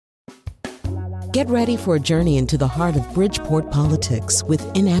Get ready for a journey into the heart of Bridgeport politics with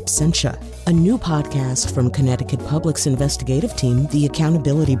In Absentia, a new podcast from Connecticut Public's investigative team, The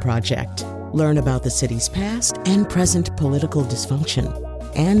Accountability Project. Learn about the city's past and present political dysfunction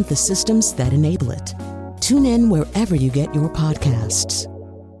and the systems that enable it. Tune in wherever you get your podcasts.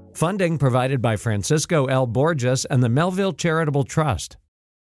 Funding provided by Francisco L. Borges and the Melville Charitable Trust.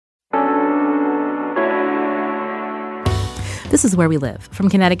 This is Where We Live from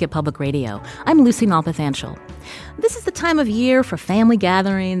Connecticut Public Radio. I'm Lucy Nalpathanchel. This is the time of year for family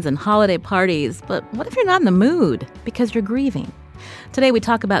gatherings and holiday parties, but what if you're not in the mood because you're grieving? Today we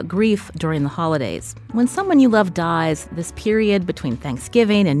talk about grief during the holidays. When someone you love dies, this period between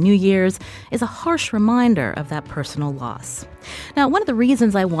Thanksgiving and New Year's is a harsh reminder of that personal loss. Now, one of the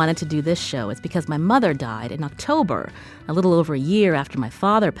reasons I wanted to do this show is because my mother died in October, a little over a year after my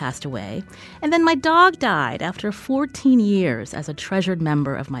father passed away, and then my dog died after 14 years as a treasured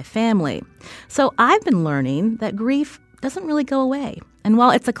member of my family. So I've been learning that grief doesn't really go away. And while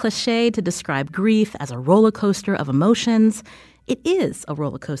it's a cliche to describe grief as a roller coaster of emotions, it is a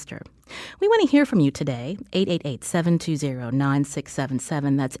roller coaster. We want to hear from you today,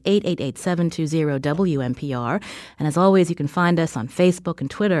 888-720-9677. That's 888-720-WNPR. And as always, you can find us on Facebook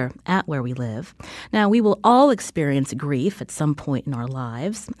and Twitter at Where We Live. Now, we will all experience grief at some point in our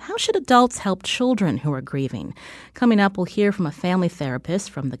lives. How should adults help children who are grieving? Coming up, we'll hear from a family therapist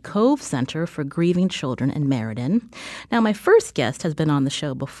from the Cove Center for Grieving Children in Meriden. Now, my first guest has been on the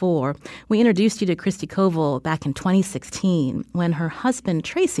show before. We introduced you to Christy Koval back in 2016 when her husband,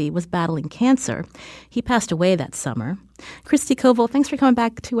 Tracy, was battling cancer. He passed away that summer. Christy Koval, thanks for coming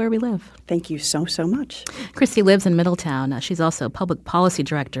back to Where We Live. Thank you so much. Christy lives in Middletown. She's also public policy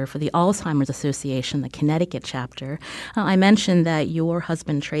director for the Alzheimer's Association, the Connecticut chapter. I mentioned that your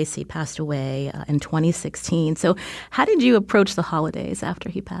husband, Tracy, passed away in 2016. So how did you approach the holidays after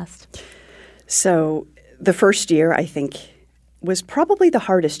he passed? So the first year, I think, was probably the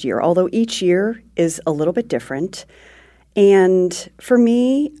hardest year, although each year is a little bit different. And for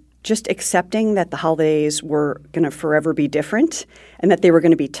me, just accepting that the holidays were going to forever be different and that they were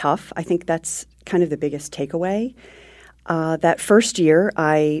going to be tough, I think that's kind of the biggest takeaway. That first year,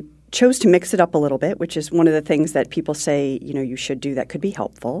 I chose to mix it up a little bit, which is one of the things that people say, you should do that could be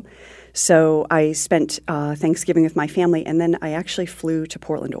helpful. So I spent Thanksgiving with my family, and then I actually flew to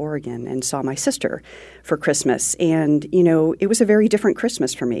Portland, Oregon, and saw my sister for Christmas. And, it was a very different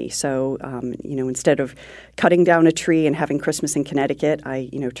Christmas for me. So, instead of cutting down a tree and having Christmas in Connecticut, I,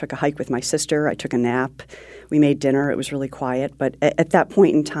 took a hike with my sister. I took a nap. We made dinner. It was really quiet. But at that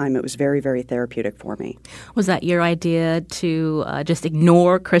point in time, it was very, very therapeutic for me. Was that your idea to just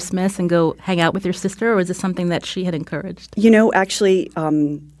ignore Christmas and go hang out with your sister, or was this something that she had encouraged? Actually,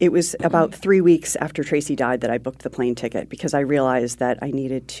 it was about 3 weeks after Tracy died that I booked the plane ticket because I realized that I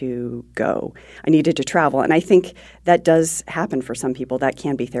needed to go. I needed to travel. And I think that does happen for some people. That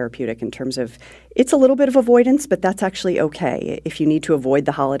can be therapeutic in terms of it's a little bit of avoidance, but that's actually okay. If you need to avoid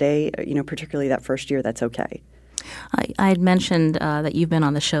the holiday, particularly that first year, that's okay. I had mentioned that you've been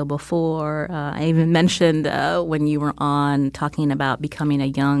on the show before. I even mentioned when you were on talking about becoming a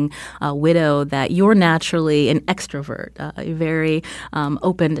young widow that you're naturally an extrovert. You're very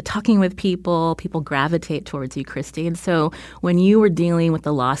open to talking with people. People gravitate towards you, Christy. And so when you were dealing with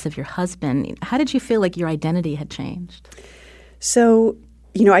the loss of your husband, how did you feel like your identity had changed? So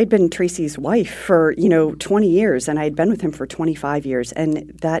I'd been Tracy's wife for, 20 years, and I'd been with him for 25 years.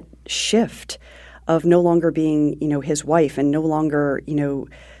 And that shift of no longer being, his wife and no longer,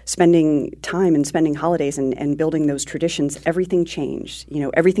 spending time and spending holidays and building those traditions, everything changed.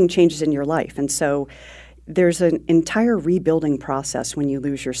 Everything changes in your life. And so there's an entire rebuilding process when you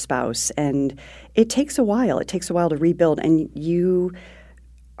lose your spouse. And it takes a while. It takes a while to rebuild. And you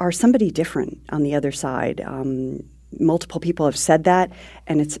are somebody different on the other side. Multiple people have said that,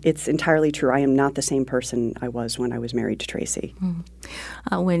 and it's entirely true. I am not the same person I was when I was married to Tracy.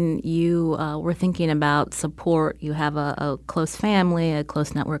 When you were thinking about support, you have a close family, a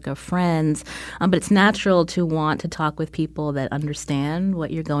close network of friends, but it's natural to want to talk with people that understand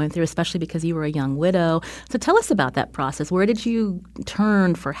what you're going through, especially because you were a young widow. So tell us about that process. Where did you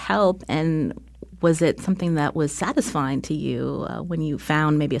turn for help, and was it something that was satisfying to you when you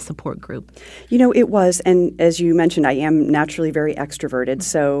found maybe a support group? It was. And as you mentioned, I am naturally very extroverted.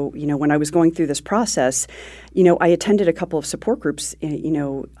 So, when I was going through this process, I attended a couple of support groups, in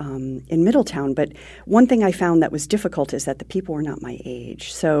Middletown. But one thing I found that was difficult is that the people were not my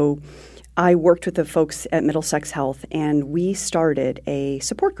age. So I worked with the folks at Middlesex Health, and we started a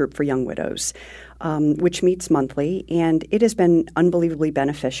support group for young widows, which meets monthly. And it has been unbelievably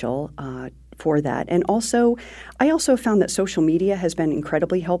beneficial for that. And also, I also found that social media has been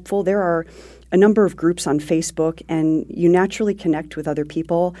incredibly helpful. There are a number of groups on Facebook, and you naturally connect with other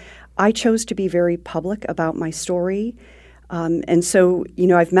people. I chose to be very public about my story. And so,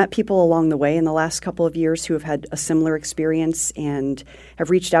 I've met people along the way in the last couple of years who have had a similar experience and have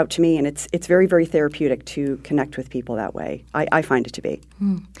reached out to me, and it's very, very therapeutic to connect with people that way. I find it to be.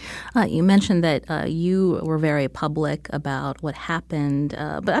 You mentioned that you were very public about what happened,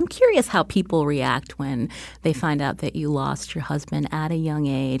 but I'm curious how people react when they find out that you lost your husband at a young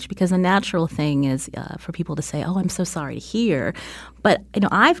age, because the natural thing is for people to say, "Oh, I'm so sorry to hear." But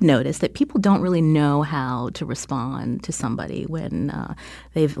I've noticed that people don't really know how to respond to somebody when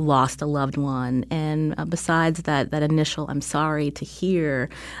they've lost a loved one. And besides that initial "I'm sorry to hear,"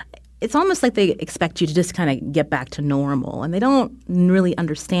 it's almost like they expect you to just kind of get back to normal, and they don't really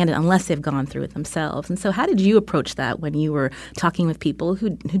understand it unless they've gone through it themselves. And so how did you approach that when you were talking with people who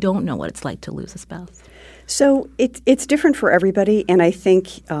don't know what it's like to lose a spouse? So it's different for everybody, and I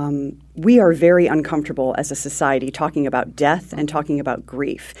think we are very uncomfortable as a society talking about death and talking about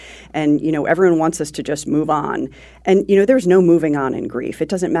grief. And, everyone wants us to just move on. And, there's no moving on in grief. It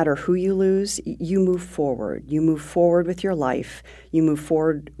doesn't matter who you lose. You move forward. You move forward with your life. You move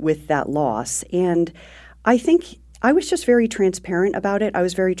forward with that loss. And I think I was just very transparent about it. I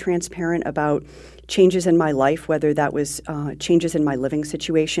was very transparent about changes in my life, whether that was changes in my living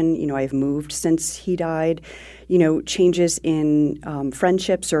situation. I've moved since he died. Changes in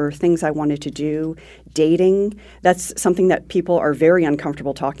friendships or things I wanted to do. Dating, that's something that people are very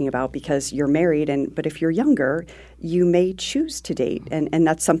uncomfortable talking about because you're married. But if you're younger, you may choose to date. And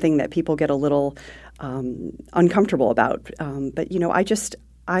that's something that people get a little uncomfortable about. But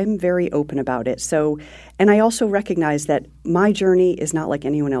I'm very open about it. So, and I also recognize that my journey is not like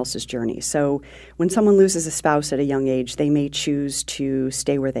anyone else's journey. So when someone loses a spouse at a young age, they may choose to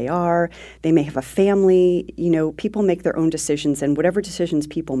stay where they are. They may have a family. People make their own decisions, and whatever decisions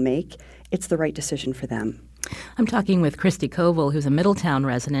people make, it's the right decision for them. I'm talking with Christy Koval, who's a Middletown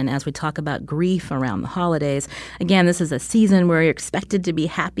resident, as we talk about grief around the holidays. Again, this is a season where you're expected to be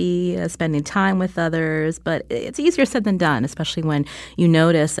happy, spending time with others, but it's easier said than done, especially when you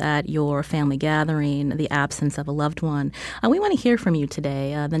notice at your family gathering the absence of a loved one. We want to hear from you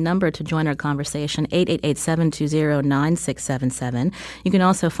today. The number to join our conversation, 888-720-9677. You can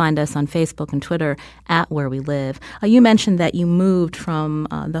also find us on Facebook and Twitter at Where We Live. You mentioned that you moved from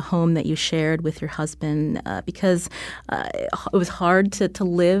the home that you shared with your husband because it was hard to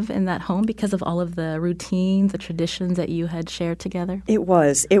live in that home because of all of the routines, the traditions that you had shared together? It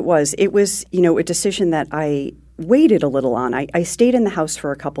was, a decision that I waited a little on. I stayed in the house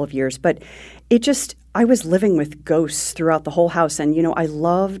for a couple of years, but I was living with ghosts throughout the whole house. And, I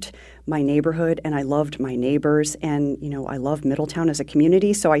loved my neighborhood and I loved my neighbors and, I love Middletown as a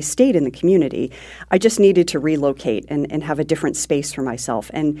community. So I stayed in the community. I just needed to relocate and have a different space for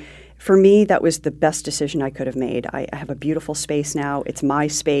myself. And for me, that was the best decision I could have made. I have a beautiful space now. It's my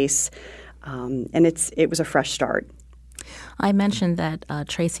space. And it was a fresh start. I mentioned that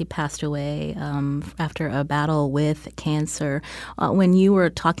Tracy passed away after a battle with cancer. When you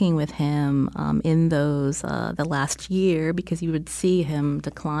were talking with him in the last year, because you would see him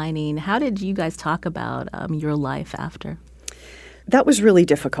declining, how did you guys talk about your life after? That was really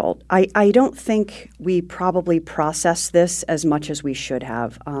difficult. I don't think we probably processed this as much as we should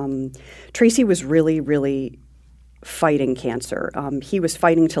have. Tracy was really, really fighting cancer. He was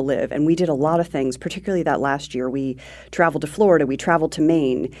fighting to live, and we did a lot of things, particularly that last year. We traveled to Florida. We traveled to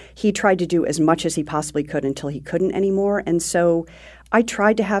Maine. He tried to do as much as he possibly could until he couldn't anymore. And so I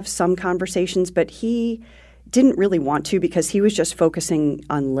tried to have some conversations, but he didn't really want to because he was just focusing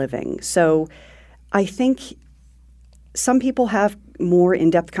on living. So I think some people have more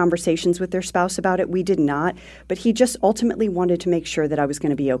in-depth conversations with their spouse about it. We did not, but he just ultimately wanted to make sure that I was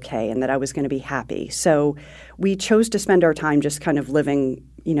going to be okay and that I was going to be happy. So we chose to spend our time just kind of living,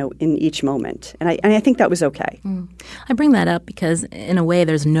 in each moment. And I think that was okay. I bring that up because in a way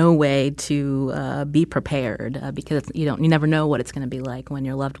there's no way to be prepared because you never know what it's going to be like when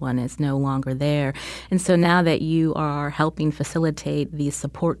your loved one is no longer there. And so now that you are helping facilitate these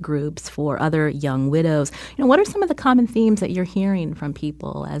support groups for other young widows, what are some of the common themes that you're hearing from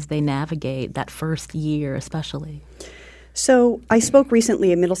people as they navigate that first year especially? So I spoke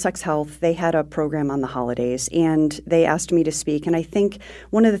recently at Middlesex Health. They had a program on the holidays, and they asked me to speak. And I think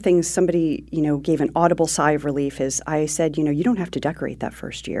one of the things somebody, gave an audible sigh of relief is I said, you don't have to decorate that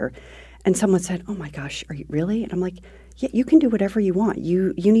first year. And someone said, oh, my gosh, are you really? And I'm like, yeah, you can do whatever you want.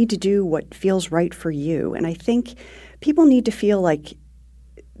 You need to do what feels right for you. And I think people need to feel like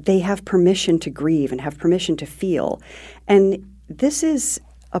they have permission to grieve and have permission to feel. And this is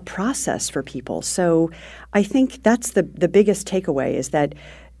a process for people. So I think that's the biggest takeaway is that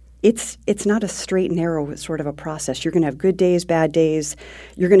it's not a straight and narrow sort of a process. You're going to have good days, bad days.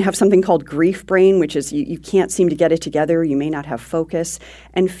 You're going to have something called grief brain, which is you can't seem to get it together. You may not have focus.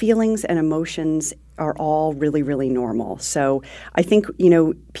 And feelings and emotions are all really, really normal. So I think,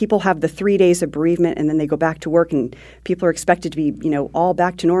 people have the 3 days of bereavement and then they go back to work and people are expected to be, all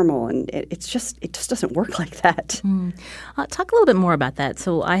back to normal. And it just doesn't work like that. Talk a little bit more about that.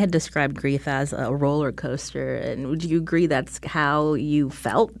 So I had described grief as a roller coaster. And would you agree that's how you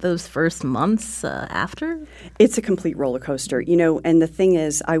felt those first months after? It's a complete roller coaster, and the thing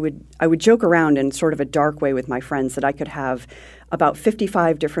is I would joke around in sort of a dark way with my friends that I could have about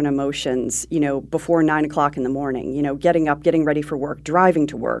 55 different emotions, before 9 o'clock in the morning, getting up, getting ready for work, driving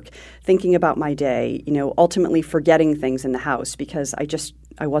to work, thinking about my day, ultimately forgetting things in the house because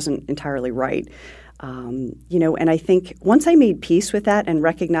I wasn't entirely right. And I think once I made peace with that and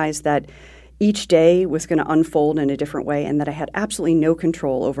recognized that each day was going to unfold in a different way and that I had absolutely no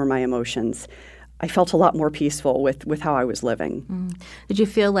control over my emotions, I felt a lot more peaceful with how I was living. Did you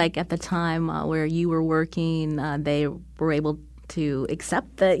feel like at the time where you were working, they were able to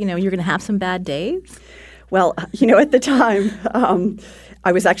accept that, you're going to have some bad days? Well, at the time,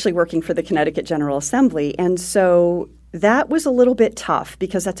 I was actually working for the Connecticut General Assembly, and so that was a little bit tough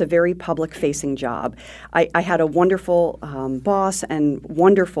because that's a very public-facing job. I had a wonderful boss and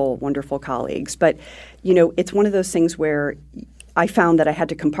wonderful, wonderful colleagues, but, it's one of those things where I found that I had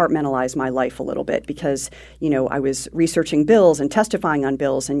to compartmentalize my life a little bit because, I was researching bills and testifying on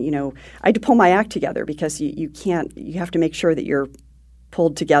bills and, I had to pull my act together because you have to make sure that you're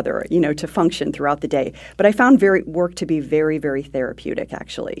pulled together, to function throughout the day. But I found work to be very, very therapeutic,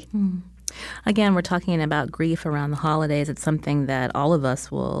 actually. Again, we're talking about grief around the holidays. It's something that all of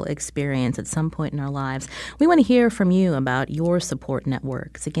us will experience at some point in our lives. We want to hear from you about your support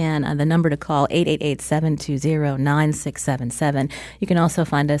networks. Again, the number to call, 888-720-9677. You can also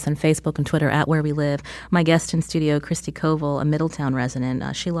find us on Facebook and Twitter at Where We Live. My guest in studio, Christy Koval, a Middletown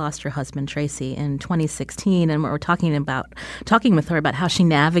resident. She lost her husband, Tracy, in 2016, and we're talking with her about how she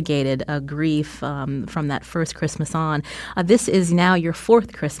navigated grief from that first Christmas on. This is now your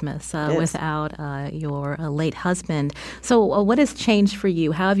fourth Christmas without your late husband. So what has changed for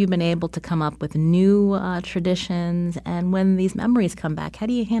you? How have you been able to come up with new traditions? And when these memories come back, how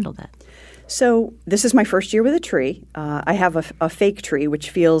do you handle that? So this is my first year with a tree. I have a fake tree,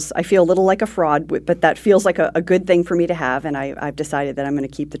 which I feel a little like a fraud, but that feels like a good thing for me to have. And I've decided that I'm going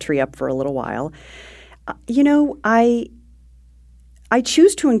to keep the tree up for a little while. I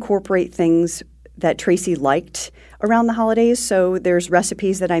choose to incorporate things that Tracy liked around the holidays. So there's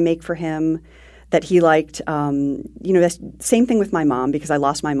recipes that I make for him that he liked. That's same thing with my mom because I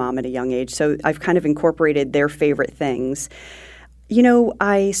lost my mom at a young age. So I've kind of incorporated their favorite things.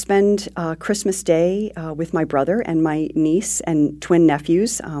 I spend Christmas Day with my brother and my niece and twin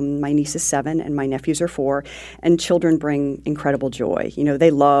nephews. My niece is 7 and my nephews are 4. And children bring incredible joy.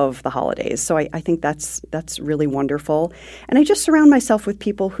 They love the holidays. So I think that's really wonderful. And I just surround myself with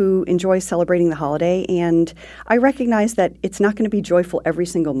people who enjoy celebrating the holiday. And I recognize that it's not going to be joyful every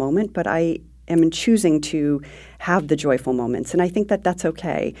single moment, but I am choosing to have the joyful moments. And I think that that's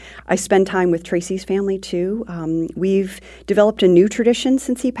okay. I spend time with Tracy's family, too. We've developed a new tradition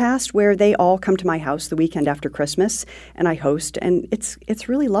since he passed where they all come to my house the weekend after Christmas, and I host, and it's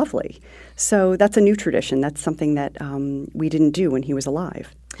really lovely. So that's a new tradition. That's something that we didn't do when he was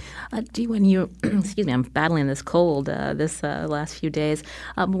alive. When you, excuse me, I'm battling this cold this last few days.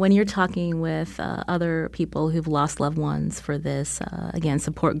 When you're talking with other people who've lost loved ones for this, again,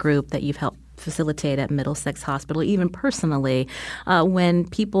 support group that you've helped facilitate at Middlesex Hospital, even personally, when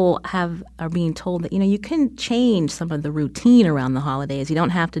people are being told that, you can change some of the routine around the holidays. You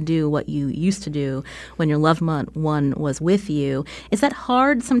don't have to do what you used to do when your loved one was with you. Is that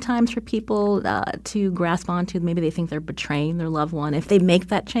hard sometimes for people to grasp onto? Maybe they think they're betraying their loved one if they make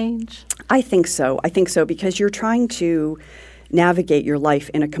that change? I think so because you're trying to navigate your life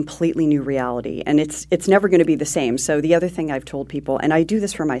in a completely new reality, and it's never going to be the same. So the other thing I've told people, and I do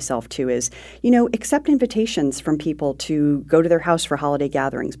this for myself too, is, accept invitations from people to go to their house for holiday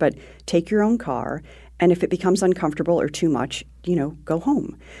gatherings, but take your own car, and if it becomes uncomfortable or too much, go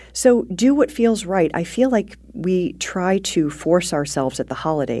home. So do what feels right. I feel like we try to force ourselves at the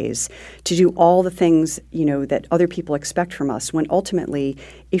holidays to do all the things, that other people expect from us, when ultimately,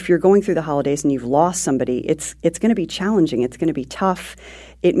 if you're going through the holidays and you've lost somebody, it's going to be challenging. It's going to be tough.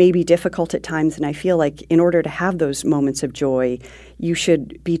 It may be difficult at times, and I feel like in order to have those moments of joy, you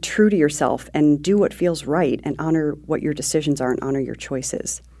should be true to yourself and do what feels right and honor what your decisions are and honor your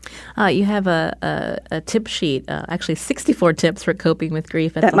choices. You have a tip sheet, actually 64 tips for coping with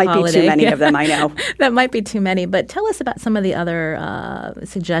grief at that the might holiday. be too many of them, I know. That might be too many, but tell us about some of the other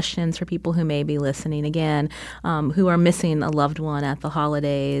suggestions for people who may be listening, again, who are missing a loved one at the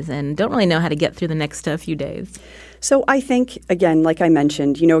holidays and don't really know how to get through the next few days. So I think, again, like I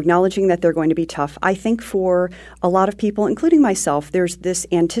mentioned, acknowledging that they're going to be tough. I think for a lot of people, including myself, there's this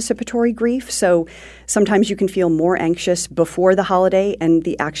anticipatory grief. So sometimes you can feel more anxious before the holiday, and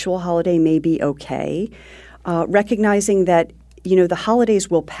the actual holiday may be okay. Recognizing that, the holidays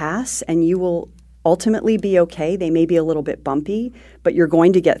will pass and you will ultimately be okay. They may be a little bit bumpy, but you're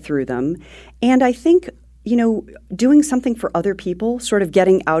going to get through them. And I think doing something for other people, sort of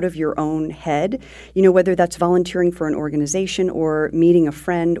getting out of your own head, whether that's volunteering for an organization or meeting a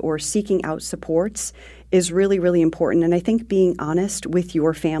friend or seeking out supports is really, really important. And I think being honest with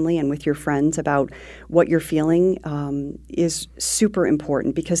your family and with your friends about what you're feeling is super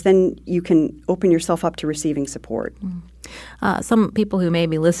important, because then you can open yourself up to receiving support. Some people who may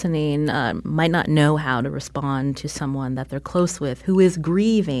be listening might not know how to respond to someone that they're close with who is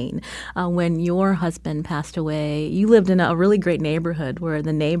grieving. When your husband passed away, you lived in a really great neighborhood where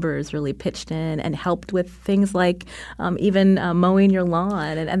the neighbors really pitched in and helped with things like even mowing your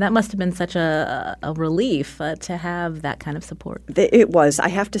lawn. And that must have been such a relief to have that kind of support. It was. I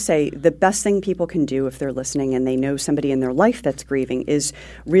have to say, the best thing people can do if they're listening and they know somebody in their life that's grieving is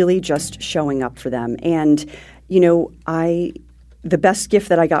really just showing up for them. And the best gift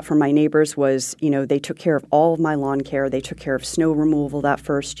that I got from my neighbors was, they took care of all of my lawn care. They took care of snow removal that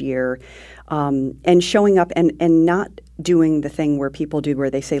first year, and showing up and not doing the thing where people do where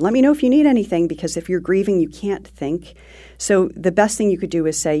they say, let me know if you need anything, because if you're grieving, you can't think. So the best thing you could do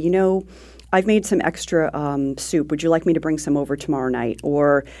is say, I've made some extra soup. Would you like me to bring some over tomorrow night?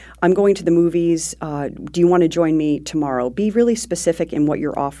 Or I'm going to the movies. Do you want to join me tomorrow? Be really specific in what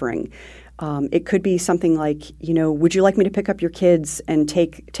you're offering. It could be something like, would you like me to pick up your kids and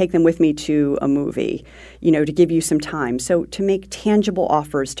take them with me to a movie, to give you some time. So to make tangible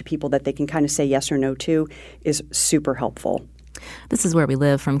offers to people that they can kind of say yes or no to is super helpful. This is Where We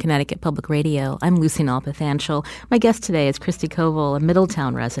Live from Connecticut Public Radio. I'm Lucy Nalpathanchel. My guest today is Christy Koval, a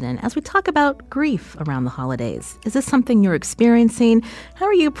Middletown resident, as we talk about grief around the holidays. Is this something you're experiencing? How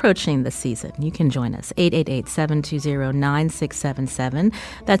are you approaching this season? You can join us, 888-720-9677.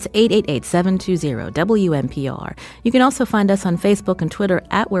 That's 888-720-WNPR. You can also find us on Facebook and Twitter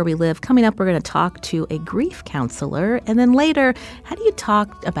at Where We Live. Coming up, we're going to talk to a grief counselor. And then later, how do you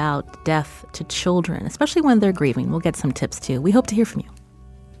talk about death to children, especially when they're grieving? We'll get some tips, too. We hope to hear from you.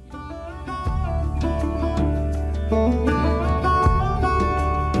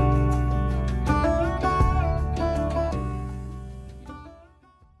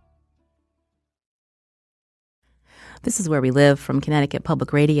 This is Where We Live from Connecticut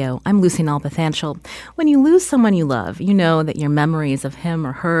Public Radio. I'm Lucy Nalpathanchel. When you lose someone you love, you know that your memories of him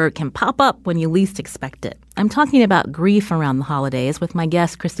or her can pop up when you least expect it. I'm talking about grief around the holidays with my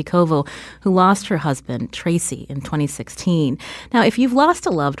guest, Christy Koval, who lost her husband, Tracy, in 2016. Now, if you've lost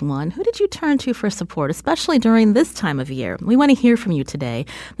a loved one, who did you turn to for support, especially during this time of year? We want to hear from you today.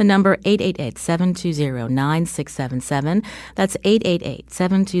 The number 888-720-9677. That's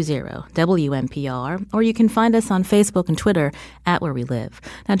 888-720-WNPR. Or you can find us on Facebook and Twitter at Where We Live.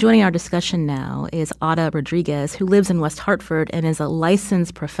 Now, joining our discussion now is Ada Rodriguez, who lives in West Hartford and is a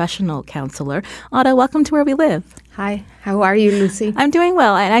licensed professional counselor. Ada, welcome to Where We Live. Hi, how are you, Lucy? I'm doing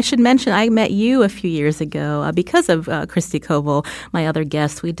well. And I should mention, I met you a few years ago because of Christy Koval, my other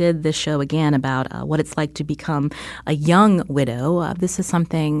guest. We did this show again about what it's like to become a young widow. This is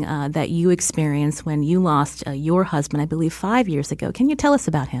something that you experienced when you lost your husband, I believe, 5 years ago. Can you tell us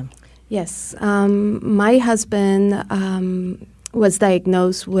about him? Yes. My husband was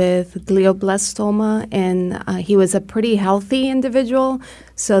diagnosed with glioblastoma, and he was a pretty healthy individual,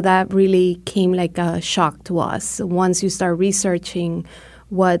 so that really came like a shock to us. Once you start researching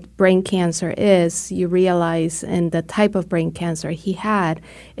what brain cancer is, you realize, and the type of brain cancer he had,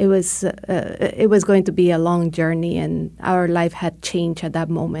 it was going to be a long journey, and our life had changed at that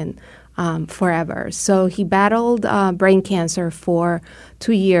moment. Forever. So he battled brain cancer for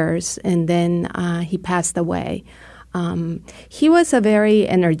 2 years, and then he passed away. He was a very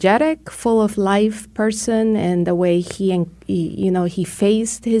energetic, full of life person, and the way he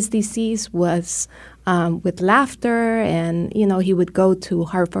faced his disease was with laughter, and he would go to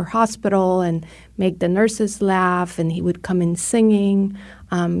Hartford Hospital and make the nurses laugh, and he would come in singing.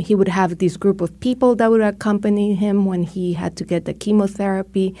 He would have this group of people that would accompany him when he had to get the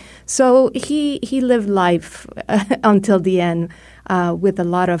chemotherapy. So he lived life until the end with a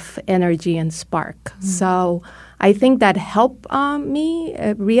lot of energy and spark. So I think that helped me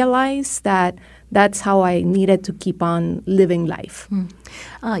realize that that's how I needed to keep on living life.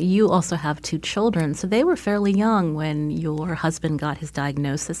 You also have 2 children, so they were fairly young when your husband got his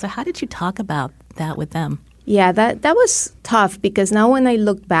diagnosis. So how did you talk about that with them? Yeah, that was tough because now when I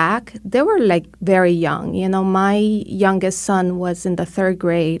look back, they were like very young. You know, my youngest son was in the 3rd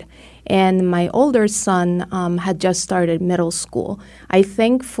grade and my older son had just started middle school. I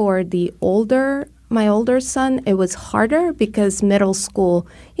think for my older son, it was harder because middle school,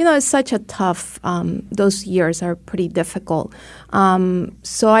 you know, is such a tough, those years are pretty difficult.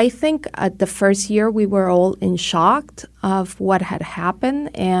 So I think at the first year we were all in shock of what had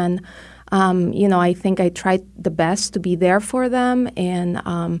happened. And you know, I think I tried the best to be there for them, and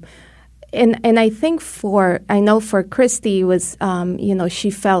I think I know for Christy it was, you know, she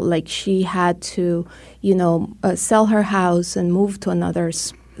felt like she had to, you know, sell her house and move to another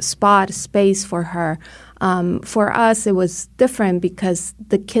space for her. For us, it was different because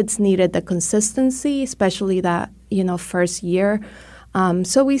the kids needed the consistency, especially that, you know, first year.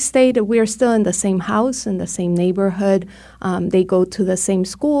 So we are still in the same house, in the same neighborhood. They go to the same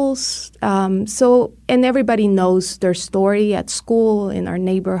schools. And everybody knows their story at school, in our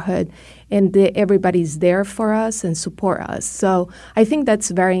neighborhood, and everybody's there for us and support us. So I think that's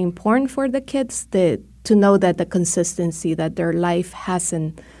very important for the kids to know that the consistency, that their life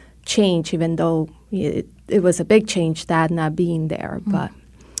hasn't changed, even though it was a big change, Dad not being there. But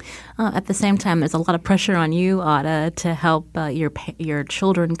at the same time, there's a lot of pressure on you, Ada, to help your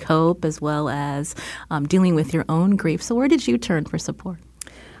children cope as well as dealing with your own grief. So where did you turn for support?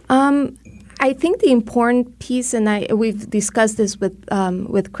 I think the important piece, and we've discussed this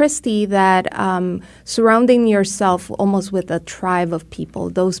with Christy, that surrounding yourself almost with a tribe of people,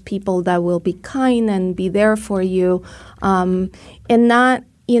 those people that will be kind and be there for you, and not.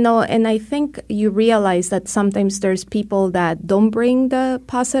 You know, and I think you realize that sometimes there's people that don't bring the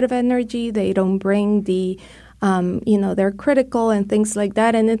positive energy. They don't bring the, you know, they're critical and things like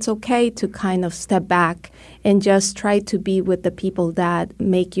that. And it's okay to kind of step back and just try to be with the people that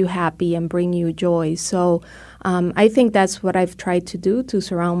make you happy and bring you joy. So I think that's what I've tried to do, to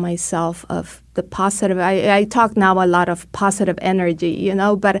surround myself of the positive. I talk now a lot of positive energy, you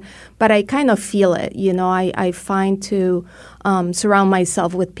know, but I kind of feel it. You know, I find to surround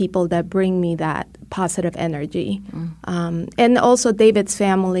myself with people that bring me that positive energy. And also David's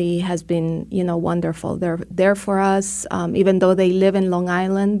family has been, you know, wonderful. They're there for us, even though they live in Long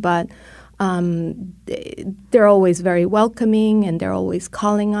Island, but they're always very welcoming and they're always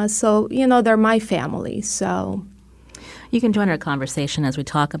calling us. So, you know, they're my family. So you can join our conversation as we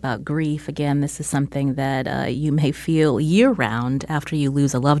talk about grief. Again, this is something that you may feel year-round after you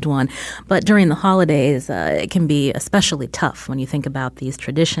lose a loved one. But during the holidays, it can be especially tough when you think about these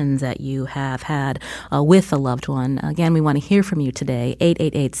traditions that you have had with a loved one. Again, we want to hear from you today,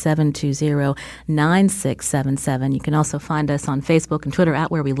 888-720-9677. You can also find us on Facebook and Twitter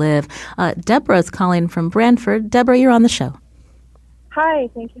at Where We Live. Deborah's calling from Brantford. Deborah, you're on the show. Hi,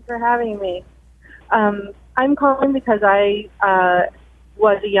 thank you for having me. I'm calling because I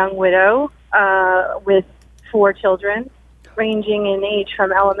was a young widow with 4 children, ranging in age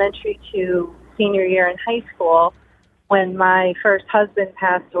from elementary to senior year in high school, when my first husband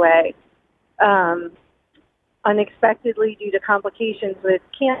passed away unexpectedly due to complications with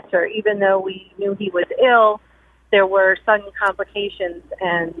cancer. Even though we knew he was ill, there were sudden complications,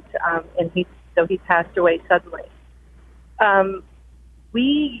 and he passed away suddenly.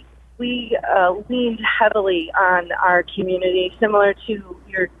 We leaned heavily on our community, similar to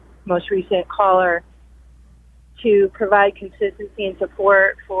your most recent caller, to provide consistency and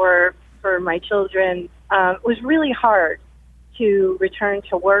support for my children. It was really hard to return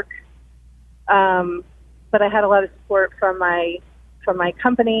to work, but I had a lot of support from my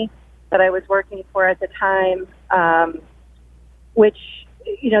company that I was working for at the time, which,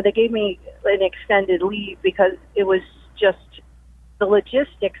 you know, they gave me an extended leave because it was just, the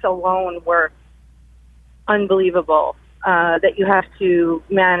logistics alone were unbelievable, that you have to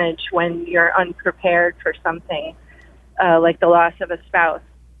manage when you're unprepared for something like the loss of a spouse.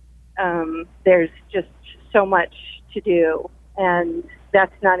 There's just so much to do, and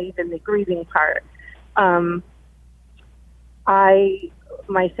that's not even the grieving part. I,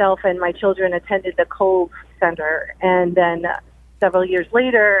 myself and my children attended the Cove Center, and then several years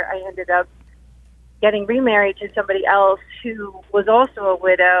later, I ended up getting remarried to somebody else who was also a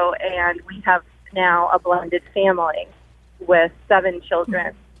widow, and we have now a blended family. with 7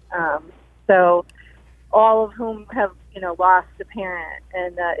 children. So all of whom have, lost a parent.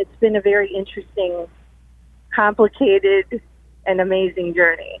 And it's been a very interesting, complicated, and amazing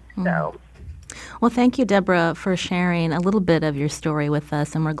journey. So. Well, thank you, Deborah, for sharing a little bit of your story with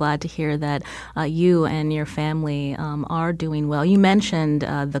us, and we're glad to hear that you and your family are doing well. You mentioned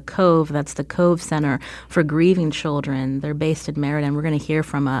the Cove, that's the Cove Center for Grieving Children. They're based in Meriden. We're going to hear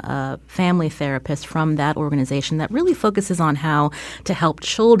from a family therapist from that organization that really focuses on how to help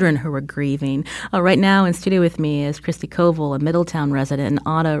children who are grieving. Right now in studio with me is Christy Koval, a Middletown resident, and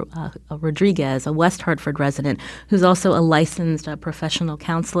Ada Rodriguez, a West Hartford resident, who's also a licensed professional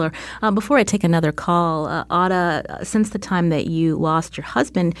counselor. Before I take another call, Ada, since the time that you lost your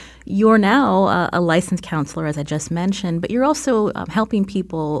husband, you're now a licensed counselor, as I just mentioned, but you're also helping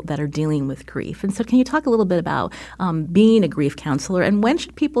people that are dealing with grief. And so can you talk a little bit about being a grief counselor, and when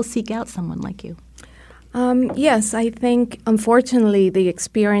should people seek out someone like you? Yes, I think, unfortunately, the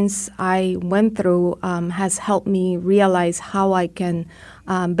experience I went through has helped me realize how I can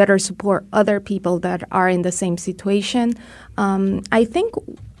better support other people that are in the same situation. I think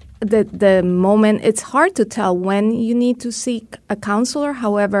the moment, it's hard to tell when you need to seek a counselor.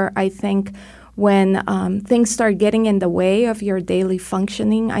 However, I think when things start getting in the way of your daily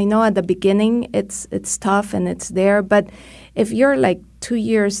functioning, I know at the beginning it's tough and it's there, but if you're like 2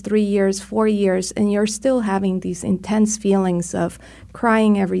 years, 3 years, 4 years, and you're still having these intense feelings of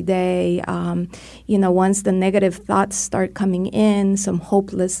crying every day, once the negative thoughts start coming in, some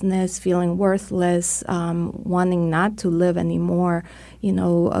hopelessness, feeling worthless, wanting not to live anymore,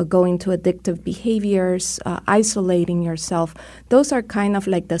 going to addictive behaviors, isolating yourself, those are kind of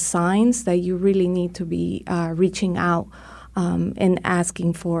like the signs that you really need to be reaching out and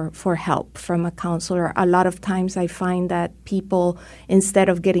asking for help from a counselor. A lot of times I find that people, instead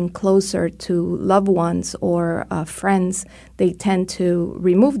of getting closer to loved ones or friends, they tend to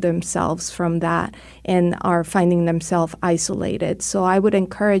remove themselves from that and are finding themselves isolated. So I would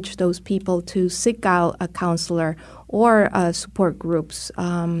encourage those people to seek out a counselor or support groups.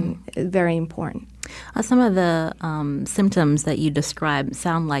 Very important. Some of the symptoms that you describe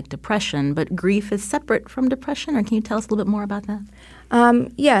sound like depression, but grief is separate from depression, or can you tell us a little bit more about that?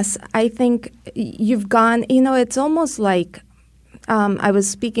 Yes, I think you've gone, it's almost like, I was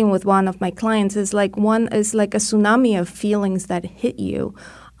speaking with one of my clients, is like a tsunami of feelings that hit you.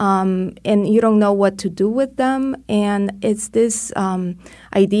 And you don't know what to do with them. And it's this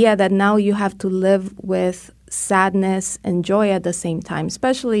idea that now you have to live with sadness and joy at the same time,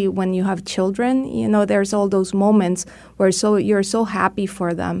 especially when you have children. There's all those moments where you're so happy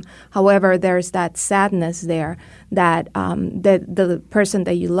for them. However, there's that sadness there that the person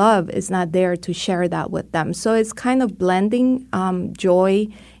that you love is not there to share that with them. So it's kind of blending joy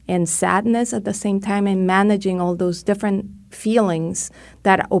and sadness at the same time and managing all those different feelings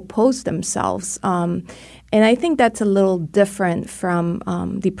that oppose themselves. And I think that's a little different from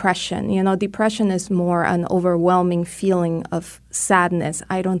depression. Depression is more an overwhelming feeling of sadness.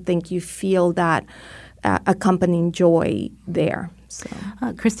 I don't think you feel that accompanying joy there. So.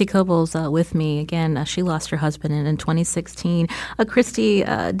 Christy Koval's with me again. She lost her husband in 2016. Christy,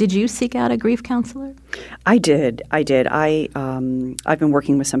 did you seek out a grief counselor? I did. I've been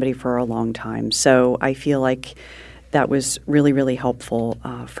working with somebody for a long time, so I feel like that was really, really helpful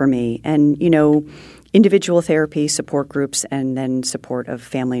for me. And, individual therapy, support groups, and then support of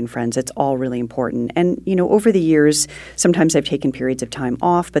family and friends, it's all really important. And, over the years, sometimes I've taken periods of time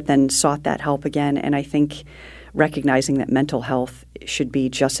off, but then sought that help again. And I think recognizing that mental health should be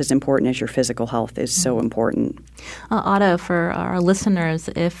just as important as your physical health is so important. Ada, for our listeners,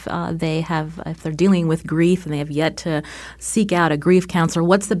 if they're dealing with grief and they have yet to seek out a grief counselor,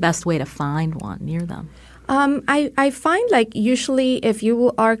 what's the best way to find one near them? I find usually if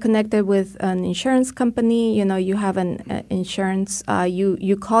you are connected with an insurance company, you have an insurance,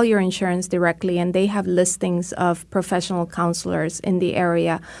 you call your insurance directly and they have listings of professional counselors in the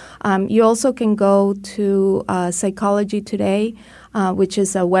area. You also can go to Psychology Today, which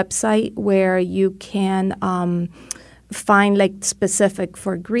is a website where you can find specific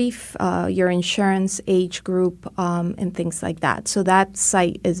for grief, your insurance, age group, and things like that. So that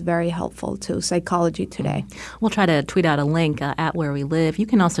site is very helpful too, Psychology Today. We'll try to tweet out a link at Where We Live. You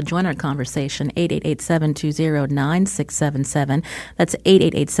can also join our conversation, 888-720-9677. That's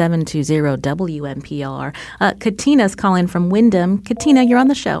 888-720-WNPR. Katina's calling from Wyndham. Katina, you're on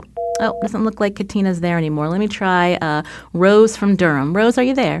the show. Oh, doesn't look like Katina's there anymore. Let me try Rose from Durham. Rose, are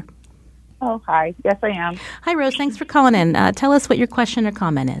you there? Oh, hi. Yes, I am. Hi, Rose. Thanks for calling in. Tell us what your question or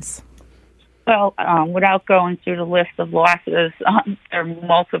comment is. Well, without going through the list of losses, there are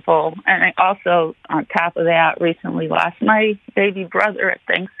multiple. And I also, on top of that, recently lost my baby brother at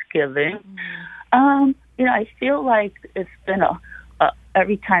Thanksgiving. I feel like it's been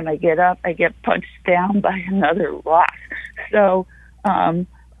every time I get up, I get punched down by another loss. So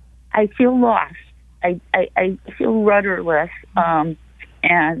I feel lost. I feel rudderless. I'm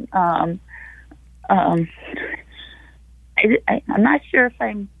not sure if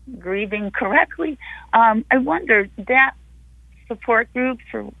I'm grieving correctly. I wonder, that support group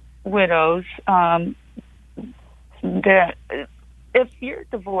for widows, that if you're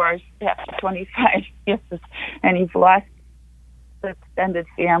divorced after 25 years and you've lost the extended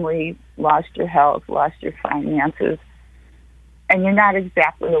family, lost your health, lost your finances, and you're not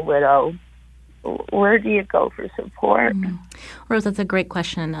exactly a widow, where do you go for support? Rose, that's a great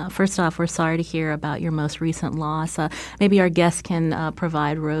question. First off, we're sorry to hear about your most recent loss. Maybe our guest can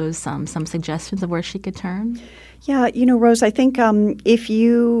provide Rose some suggestions of where she could turn. Yeah, Rose, I think if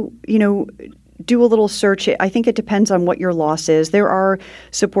you do a little search, I think it depends on what your loss is. There are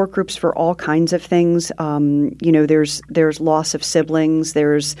support groups for all kinds of things. There's loss of siblings,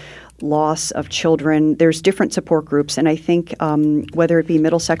 there's loss of children, there's different support groups. And I think whether it be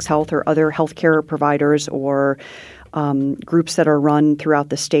Middlesex Health or other healthcare providers or groups that are run throughout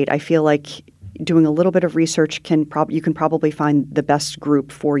the state, I feel like doing a little bit of research you can probably find the best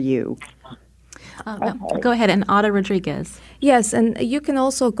group for you. Go ahead. And Ada Rodriguez. Yes, and you can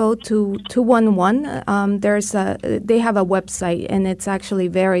also go to 211. They have a website, and it's actually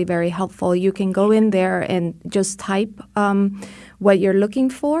very, very helpful. You can go in there and just type what you're looking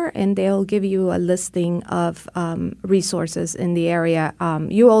for, and they'll give you a listing of resources in the area.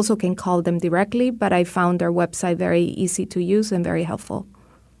 You also can call them directly, but I found their website very easy to use and very helpful.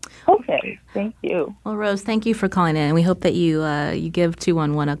 Okay, thank you. Well, Rose, thank you for calling in. We hope that you give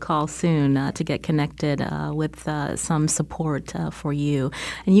 211 a call soon to get connected with some support for you.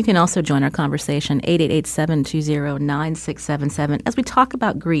 And you can also join our conversation, 888-720-9677, as we talk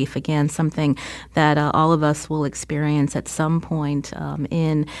about grief, again, something that all of us will experience at some point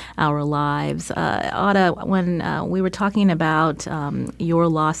in our lives. Ada, when we were talking about your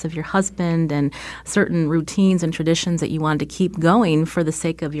loss of your husband and certain routines and traditions that you wanted to keep going for the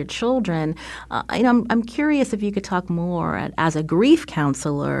sake of your children, I'm curious if you could talk more as a grief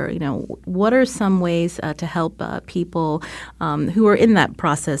counselor. What are some ways to help people who are in that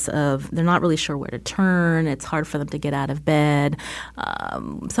process of they're not really sure where to turn, it's hard for them to get out of bed,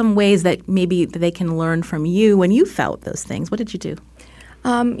 some ways that maybe they can learn from you when you felt those things. What did you do?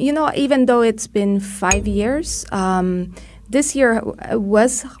 Even though it's been 5 years, this year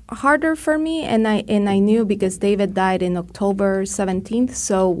was harder for me, and I knew because David died in October 17th.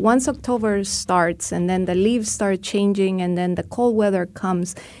 So once October starts and then the leaves start changing and then the cold weather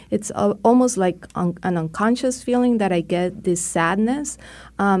comes, it's almost like an unconscious feeling that I get this sadness.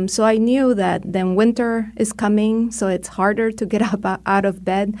 So I knew that then winter is coming, so it's harder to get up out of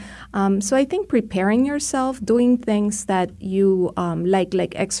bed. So I think preparing yourself, doing things that you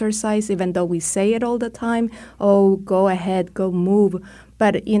like exercise, even though we say it all the time, go ahead, go move.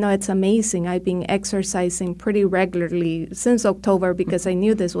 But, it's amazing. I've been exercising pretty regularly since October because I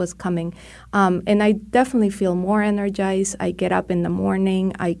knew this was coming. And I definitely feel more energized. I get up in the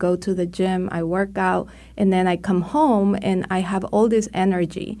morning, I go to the gym, I work out, and then I come home and I have all this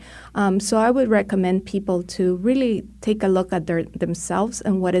energy. So I would recommend people to really take a look at themselves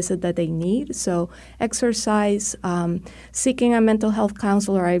and what is it that they need. So exercise, seeking a mental health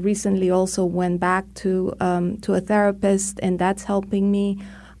counselor. I recently also went back to a therapist, and that's helping me.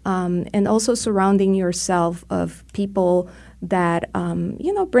 And also surrounding yourself of people that,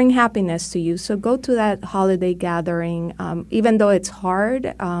 bring happiness to you. So go to that holiday gathering, even though it's hard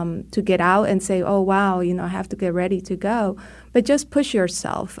to get out and say, oh, wow, I have to get ready to go. But just push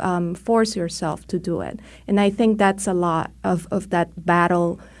yourself, force yourself to do it. And I think that's a lot of that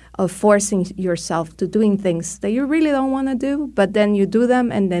battle of forcing yourself to doing things that you really don't want to do, but then you do them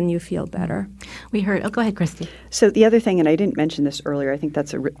and then you feel better. We heard, go ahead, Christy. So the other thing, and I didn't mention this earlier, I think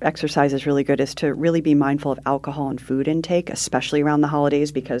exercise is really good, is to really be mindful of alcohol and food intake, especially around the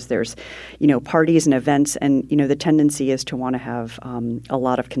holidays, because there's, parties and events, and, the tendency is to want to have a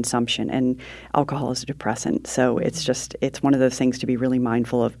lot of consumption, and alcohol is a depressant. So it's one of those things to be really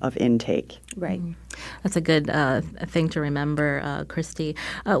mindful of intake. Right. That's a good thing to remember, Christy.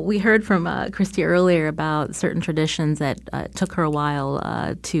 We heard from Christy earlier about certain traditions that took her a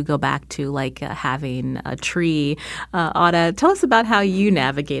while to go back to, like having a tree. Ada, tell us about how you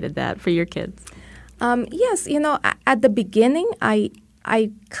navigated that for your kids. Yes, at the beginning, I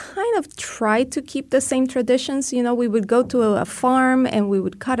kind of tried to keep the same traditions. We would go to a farm and we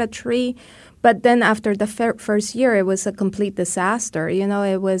would cut a tree. But then after the first year, it was a complete disaster.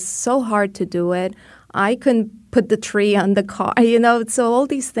 It was so hard to do it. I couldn't put the tree on the car, so all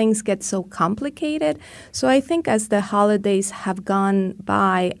these things get so complicated. So I think as the holidays have gone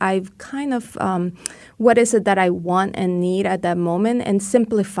by, I've kind of, what is it that I want and need at that moment? And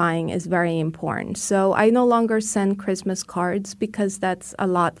simplifying is very important. So I no longer send Christmas cards because that's a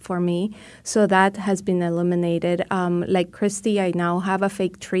lot for me. So that has been eliminated. Like Christy, I now have a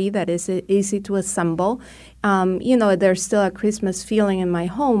fake tree that is easy to assemble. There's still a Christmas feeling in my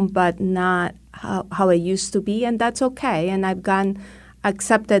home, but not how it used to be, and that's okay. And I've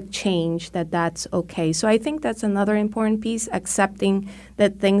accepted change that's okay. So I think that's another important piece, accepting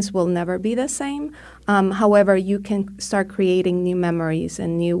that things will never be the same. However, you can start creating new memories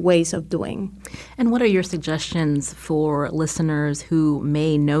and new ways of doing. And what are your suggestions for listeners who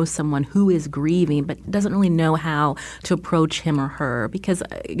may know someone who is grieving but doesn't really know how to approach him or her? Because,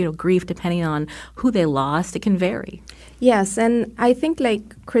 grief, depending on who they lost, it can vary. Yes, and I think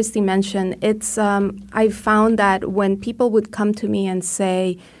like Christy mentioned, it's I found that when people would come to me and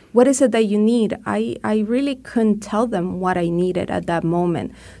say, what is it that you need? I really couldn't tell them what I needed at that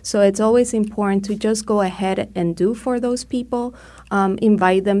moment. So it's always important to just go ahead and do for those people.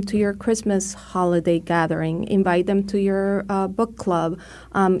 Invite them to your Christmas holiday gathering. Invite them to your book club.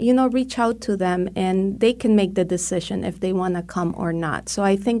 Reach out to them, and they can make the decision if they want to come or not. So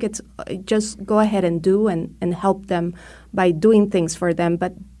I think it's just go ahead and do and help them by doing things for them.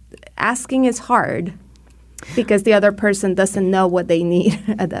 But asking is hard, because the other person doesn't know what they need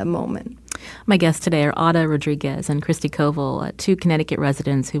at that moment. My guests today are Ada Rodriguez and Christy Koval, two Connecticut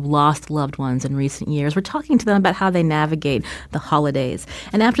residents who've lost loved ones in recent years. We're talking to them about how they navigate the holidays.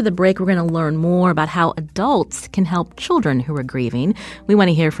 And after the break, we're going to learn more about how adults can help children who are grieving. We want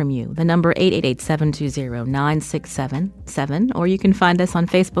to hear from you. The number 888-720-9677, or you can find us on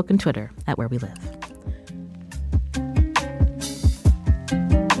Facebook and Twitter at Where We Live.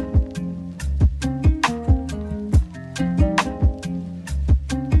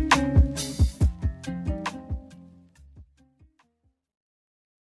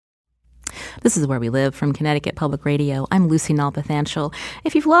 This is Where We Live from Connecticut Public Radio. I'm Lucy Nalpathanchel.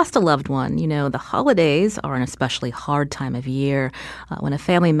 If you've lost a loved one, the holidays are an especially hard time of year. When a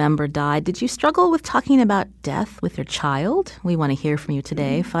family member died, did you struggle with talking about death with your child? We want to hear from you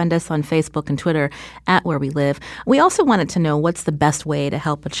today. Find us on Facebook and Twitter at Where We Live. We also wanted to know what's the best way to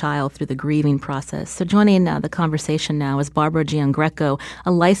help a child through the grieving process. So joining the conversation now is Barbara Giangreco,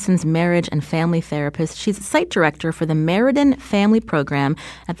 a licensed marriage and family therapist. She's a site director for the Meriden Family Program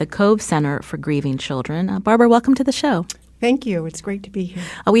at the Cove Center for Grieving Children. Barbara, welcome to the show. Thank you. It's great to be here.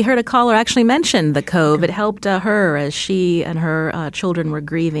 We heard a caller actually mention the Cove. It helped her as she and her children were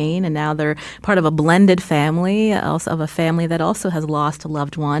grieving, and now they're part of a blended family, also of a family that also has lost a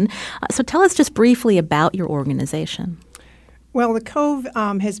loved one. So tell us just briefly about your organization. Well, the Cove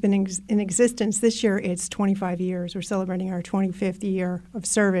has been in existence. This year it's 25 years. We're celebrating our 25th year of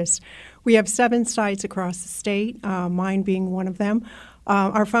service. We have 7 sites across the state, mine being one of them.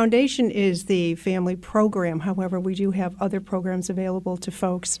 Our foundation is the family program. However, we do have other programs available to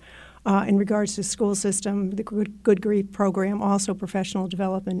folks in regards to school system, the Good Grief program, also professional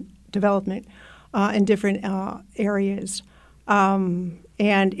development in different areas. And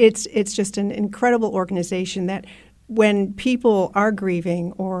it's just an incredible organization that when people are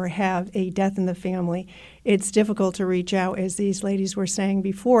grieving or have a death in the family, it's difficult to reach out, as these ladies were saying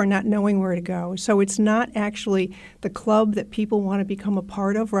before, not knowing where to go. So it's not actually the club that people want to become a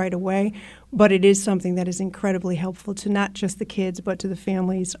part of right away, but it is something that is incredibly helpful to not just the kids, but to the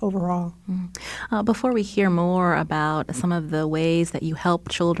families overall. Before we hear more about some of the ways that you help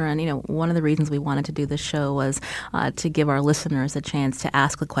children, one of the reasons we wanted to do this show was to give our listeners a chance to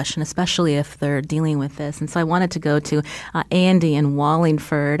ask the question, especially if they're dealing with this. And so I wanted to go to Andy in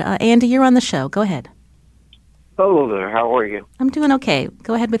Wallingford. Andy, you're on the show. Go ahead. Hello there. How are you? I'm doing okay.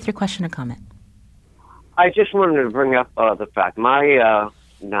 Go ahead with your question or comment. I just wanted to bring up the fact my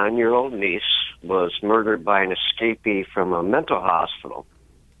 9-year-old niece was murdered by an escapee from a mental hospital,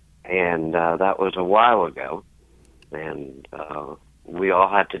 and that was a while ago, and we all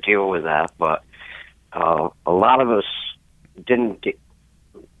had to deal with that, but a lot of us didn't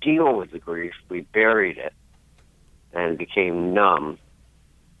deal with the grief. We buried it and became numb,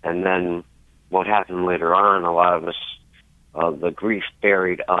 and then what happened later on, a lot of us, the grief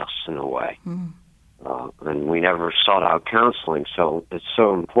buried us in a way. And we never sought out counseling. So it's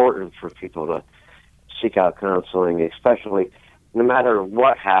so important for people to seek out counseling, especially no matter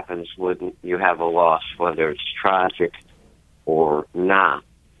what happens when you have a loss, whether it's tragic or not.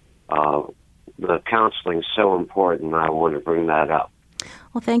 The counseling is so important. I want to bring that up.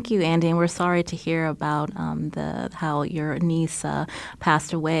 Well, thank you, Andy, and we're sorry to hear about how your niece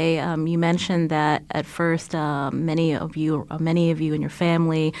passed away. You mentioned that at first many of you in your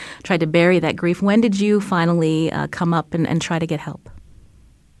family tried to bury that grief. When did you finally come up and try to get help?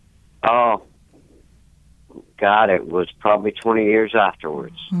 Oh, God, it was probably 20 years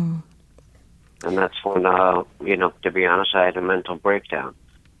afterwards. And that's when, to be honest, I had a mental breakdown.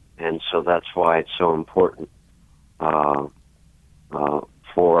 And so that's why it's so important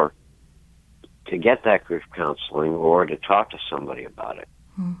to get that grief counseling or to talk to somebody about it.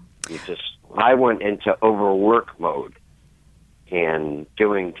 I went into overwork mode and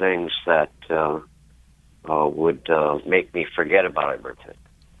doing things that would make me forget about everything.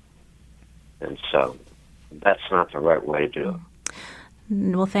 And so that's not the right way to do it.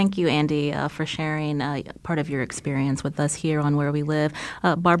 Well, thank you, Andy, for sharing part of your experience with us here on Where We Live.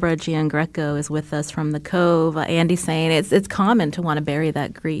 Barbara Giangreco is with us from the Cove. Andy's saying it's common to want to bury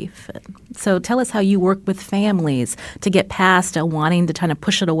that grief. So tell us how you work with families to get past wanting to kind of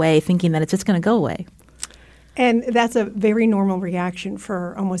push it away, thinking that it's just going to go away. And that's a very normal reaction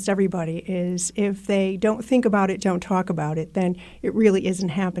for almost everybody, is if they don't think about it, don't talk about it, then it really isn't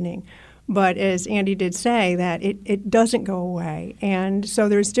happening. But as Andy did say, that it doesn't go away. And so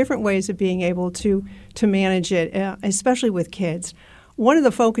there's different ways of being able to manage it, especially with kids. One of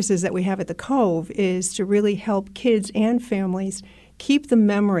the focuses that we have at the Cove is to really help kids and families keep the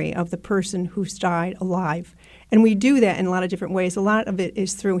memory of the person who's died alive. And we do that in a lot of different ways. A lot of it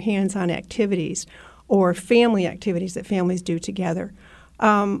is through hands-on activities or family activities that families do together.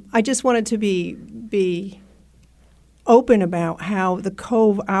 I just wanted to be open about how the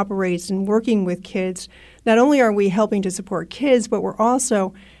Cove operates in working with kids. Not only are we helping to support kids, but we're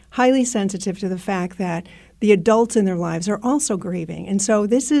also highly sensitive to the fact that the adults in their lives are also grieving. And so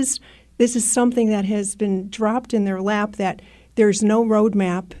this is something that has been dropped in their lap, that there's no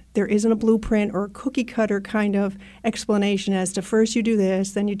roadmap, there isn't a blueprint or a cookie cutter kind of explanation as to first you do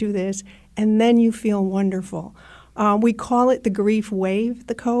this, then you do this, and then you feel wonderful. We call it the grief wave,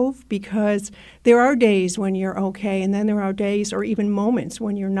 the Cove, because there are days when you're okay, and then there are days or even moments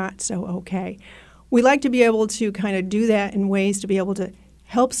when you're not so okay. We like to be able to kind of do that in ways to be able to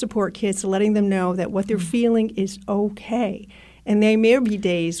help support kids, letting them know that what they're feeling is okay. And there may be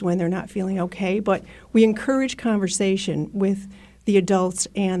days when they're not feeling okay, but we encourage conversation with the adults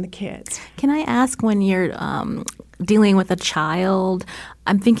and the kids. Can I ask, when you're dealing with a child,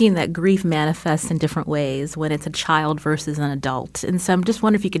 I'm thinking that grief manifests in different ways when it's a child versus an adult. And so I'm just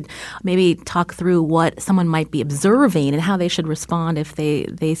wondering if you could maybe talk through what someone might be observing and how they should respond if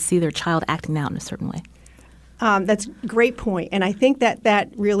they see their child acting out in a certain way. That's a great point. And I think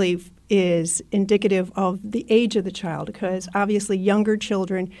that really is indicative of the age of the child, because obviously younger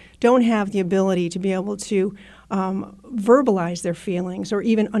children don't have the ability to be able to verbalize their feelings or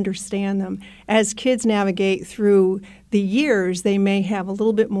even understand them. As kids navigate through the years, they may have a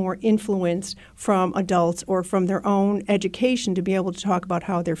little bit more influence from adults or from their own education to be able to talk about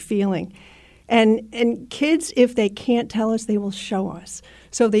how they're feeling. And kids, if they can't tell us, they will show us.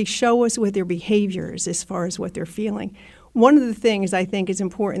 So they show us with their behaviors as far as what they're feeling. One of the things I think is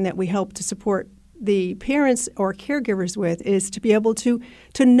important that we help to support the parents or caregivers with is to be able to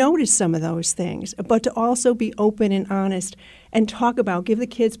notice some of those things, but to also be open and honest and give the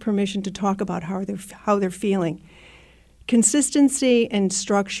kids permission to talk about how they're feeling. Consistency and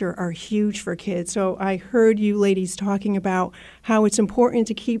structure are huge for kids. So I heard you ladies talking about how it's important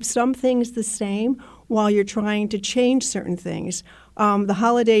to keep some things the same while you're trying to change certain things. The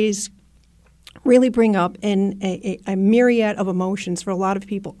holidays really bring up a myriad of emotions for a lot of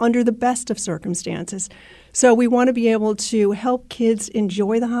people under the best of circumstances. So we want to be able to help kids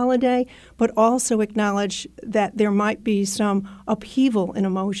enjoy the holiday, but also acknowledge that there might be some upheaval in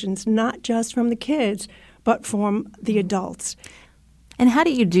emotions, not just from the kids, but from the adults. And how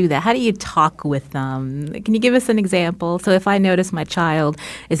do you do that? How do you talk with them? Can you give us an example? So if I notice my child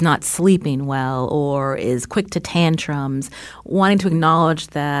is not sleeping well or is quick to tantrums, wanting to acknowledge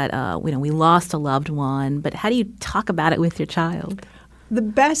that we lost a loved one, but how do you talk about it with your child? The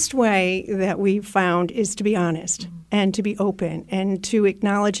best way that we've found is to be honest and to be open and to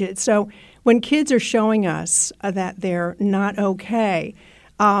acknowledge it. So when kids are showing us that they're not okay,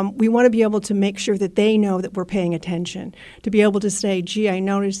 we want to be able to make sure that they know that we're paying attention, to be able to say, gee, I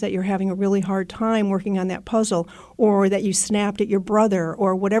noticed that you're having a really hard time working on that puzzle, or that you snapped at your brother,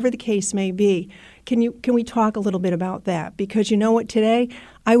 or whatever the case may be. Can we talk a little bit about that? Because you know what, today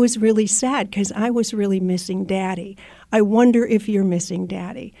I was really sad because I was really missing Daddy. I wonder if you're missing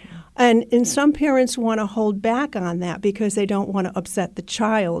Daddy. And some parents want to hold back on that because they don't want to upset the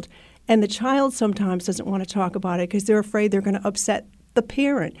child. And the child sometimes doesn't want to talk about it because they're afraid they're going to upset the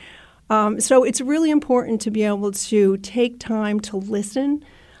parent. So it's really important to be able to take time to listen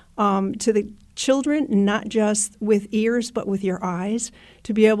to the children, not just with ears, but with your eyes,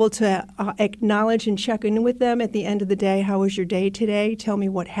 to be able to acknowledge and check in with them at the end of the day. How was your day today? Tell me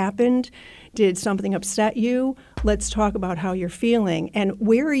what happened. Did something upset you? Let's talk about how you're feeling. And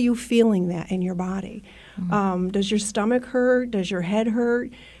where are you feeling that in your body? Mm-hmm. Does your stomach hurt? Does your head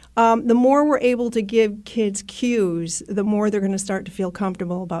hurt? The more we're able to give kids cues, the more they're going to start to feel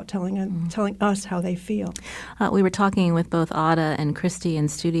comfortable about telling us how they feel. We were talking with both Ada and Christy in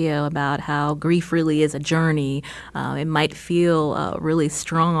studio about how grief really is a journey. It might feel really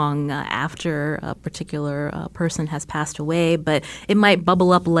strong after a particular person has passed away, but it might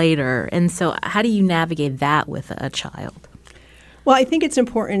bubble up later. And so how do you navigate that with a child? Well, I think it's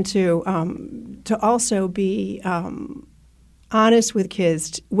important to also be honest with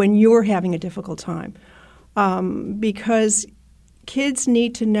kids when you're having a difficult time, because kids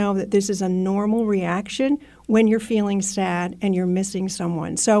need to know that this is a normal reaction when you're feeling sad and you're missing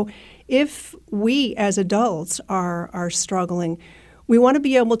someone. So if we as adults are struggling, we want to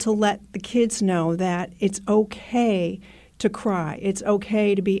be able to let the kids know that it's okay to cry. It's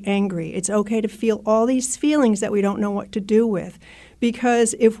okay to be angry. It's okay to feel all these feelings that we don't know what to do with.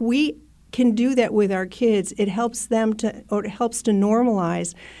 Because if we can do that with our kids, it helps to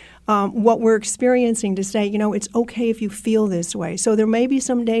normalize what we're experiencing, to say, it's okay if you feel this way. So there may be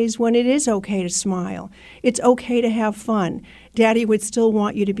some days when it is okay to smile. It's okay to have fun. Daddy would still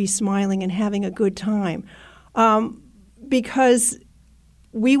want you to be smiling and having a good time. Because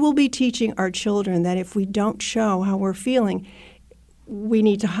we will be teaching our children that if we don't show how we're feeling, we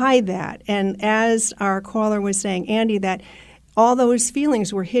need to hide that. And as our caller was saying, Andy, that all those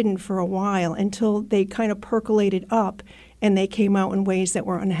feelings were hidden for a while until they kind of percolated up and they came out in ways that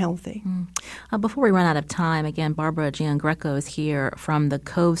were unhealthy. Before we run out of time, again, Barbara Giangreco is here from the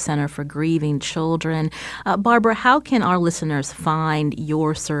Cove Center for Grieving Children. Barbara, how can our listeners find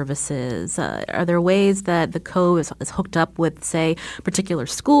your services? Are there ways that the Cove is hooked up with, say, particular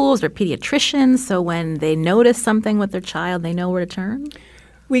schools or pediatricians, so when they notice something with their child, they know where to turn?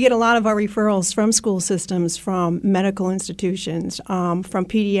 We get a lot of our referrals from school systems, from medical institutions, from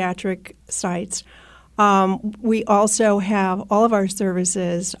pediatric sites. We also have all of our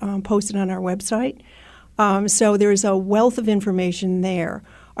services posted on our website. So there's a wealth of information there.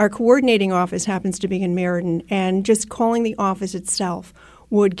 Our coordinating office happens to be in Meriden, and just calling the office itself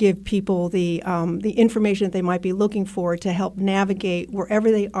would give people the information that they might be looking for to help navigate wherever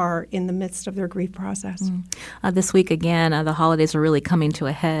they are in the midst of their grief process. This week, again, the holidays are really coming to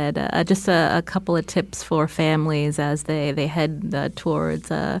a head. Just a couple of tips for families as they head towards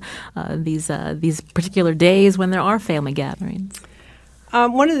these particular days when there are family gatherings.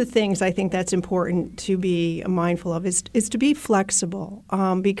 One of the things I think that's important to be mindful of is to be flexible,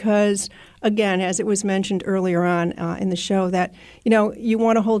 because, again, as it was mentioned earlier on in the show, that you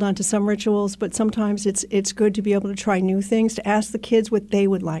want to hold on to some rituals, but sometimes it's good to be able to try new things, to ask the kids what they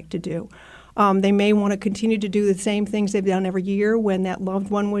would like to do. They may want to continue to do the same things they've done every year when that loved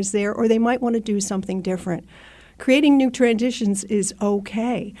one was there, or they might want to do something different. Creating new traditions is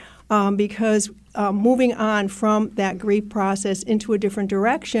okay, because moving on from that grief process into a different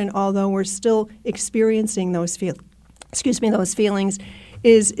direction, although we're still experiencing those feelings,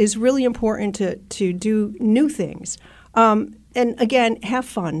 is really important to do new things. And again, have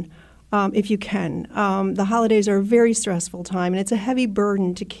fun if you can. The holidays are a very stressful time, and it's a heavy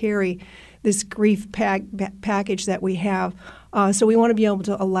burden to carry this grief package that we have. So we want to be able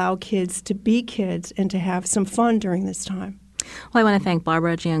to allow kids to be kids and to have some fun during this time. Well, I want to thank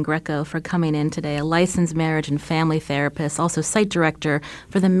Barbara Giangreco for coming in today, a licensed marriage and family therapist, also site director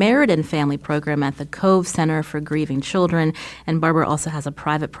for the Meriden Family Program at the Cove Center for Grieving Children. And Barbara also has a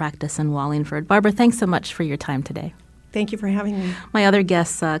private practice in Wallingford. Barbara, thanks so much for your time today. Thank you for having me. My other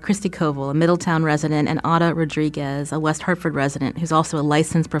guests, Christy Koval, a Middletown resident, and Ada Rodriguez, a West Hartford resident, who's also a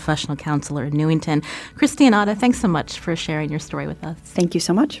licensed professional counselor in Newington. Christy and Ada, thanks so much for sharing your story with us. Thank you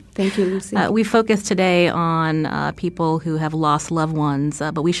so much. Thank you, Lucy. We focused today on people who have lost loved ones,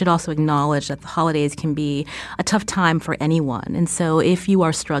 but we should also acknowledge that the holidays can be a tough time for anyone. And so if you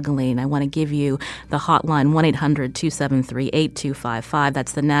are struggling, I want to give you the hotline, 1-800-273-8255.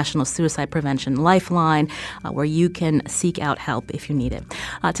 That's the National Suicide Prevention Lifeline, where you can seek out help if you need it.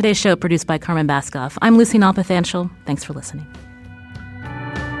 Today's show produced by Carmen Baskoff. I'm Lucy Nalpathanchel. Thanks for listening.